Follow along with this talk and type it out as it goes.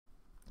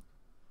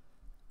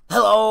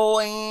Hello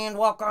and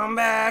welcome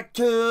back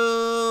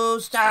to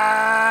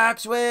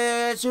Stocks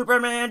with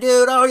Superman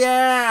Dude. Oh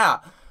yeah!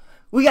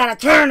 We got a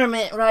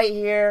tournament right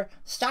here.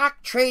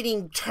 Stock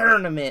trading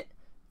tournament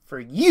for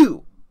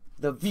you,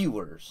 the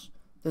viewers.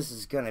 This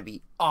is going to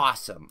be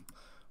awesome.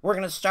 We're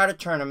going to start a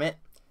tournament.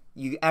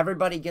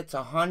 Everybody gets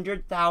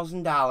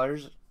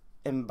 $100,000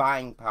 in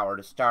buying power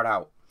to start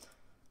out.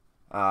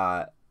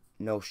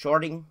 No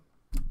shorting,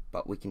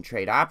 but we can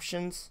trade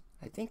options.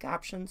 I think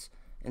options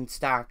and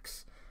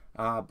stocks.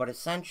 But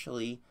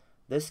essentially,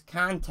 this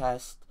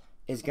contest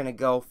is going to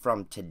go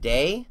from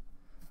today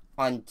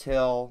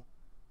until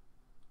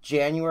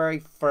January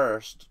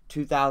 1st,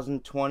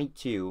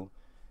 2022.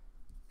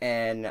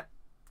 And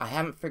I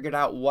haven't figured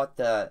out what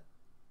the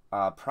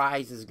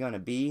prize is going to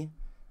be.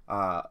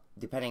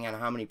 Depending on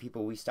how many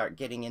people we start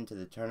getting into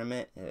the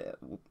tournament.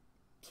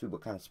 See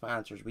what kind of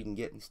sponsors we can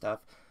get and stuff.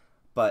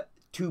 But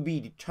to be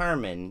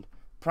determined,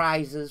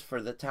 prizes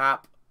for the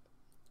top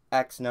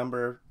X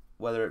number,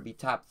 whether it be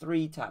top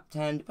 3, top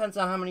 10, depends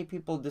on how many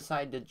people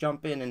decide to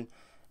jump in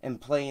and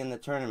play in the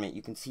tournament.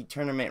 You can see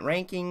tournament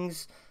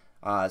rankings,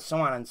 so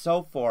on and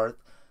so forth.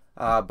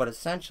 But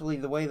essentially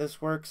the way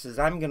this works is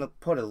I'm going to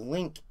put a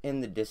link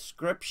in the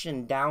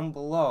description down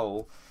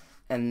below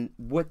and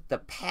with the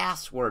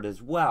password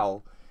as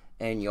well.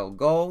 And you'll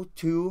go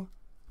to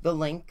the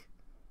link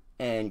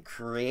and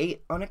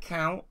create an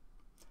account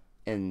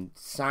and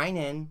sign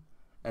in,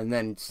 and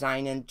then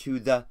sign into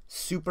the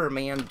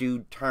Superman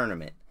Dude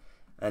tournament.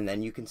 And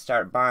then you can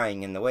start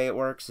buying. And the way it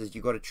works is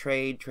you go to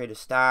trade a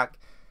stock.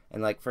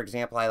 And like, for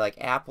example, I like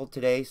Apple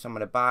today, so I'm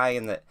going to buy.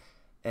 And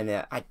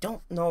I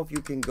don't know if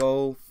you can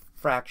go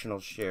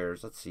fractional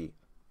shares. Let's see.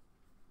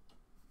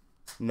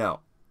 No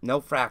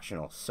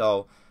fractional.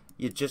 So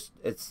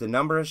it's the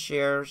number of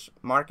shares,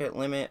 market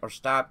limit or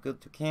stop,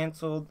 good to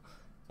canceled.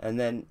 And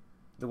then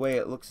the way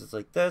it looks is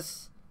like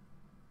this.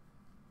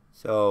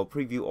 So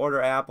preview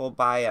order Apple,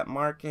 buy at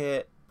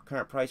market.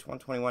 Current price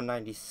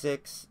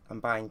 $121.96. I'm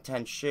buying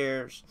 10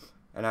 shares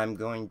and I'm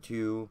going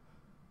to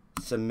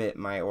submit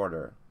my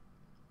order.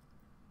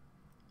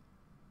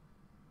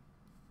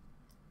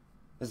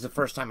 This is the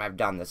first time I've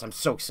done this. I'm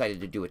so excited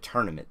to do a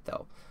tournament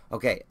though.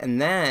 Okay, and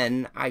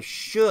then I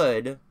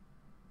should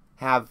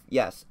have,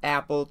 yes,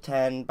 Apple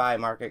 10 buy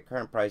market,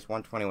 current price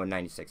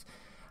 $121.96.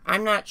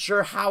 I'm not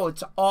sure how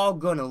it's all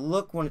gonna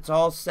look when it's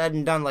all said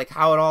and done, like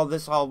how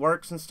this all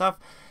works and stuff,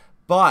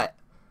 but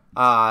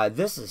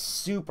this is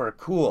super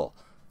cool.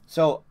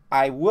 So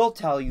I will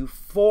tell you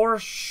for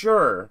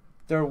sure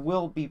there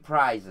will be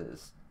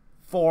prizes.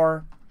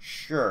 For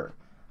sure.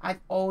 I've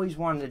always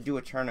wanted to do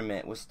a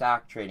tournament with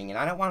stock trading, and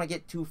I don't want to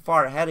get too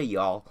far ahead of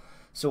y'all.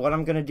 So what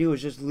I'm going to do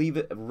is just leave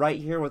it right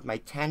here with my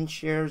 10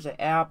 shares of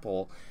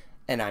Apple,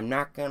 and I'm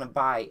not going to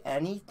buy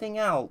anything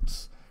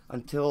else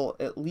until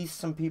at least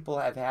some people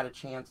have had a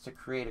chance to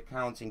create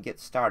accounts and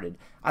get started.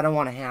 I don't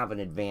want to have an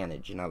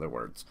advantage, in other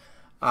words.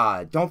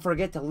 Don't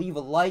forget to leave a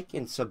like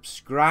and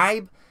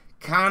subscribe.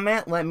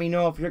 Comment. Let me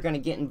know if you're going to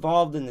get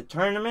involved in the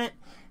tournament.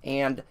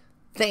 And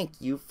thank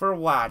you for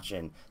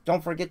watching.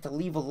 Don't forget to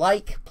leave a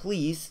like,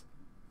 please.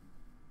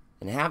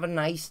 And have a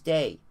nice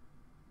day.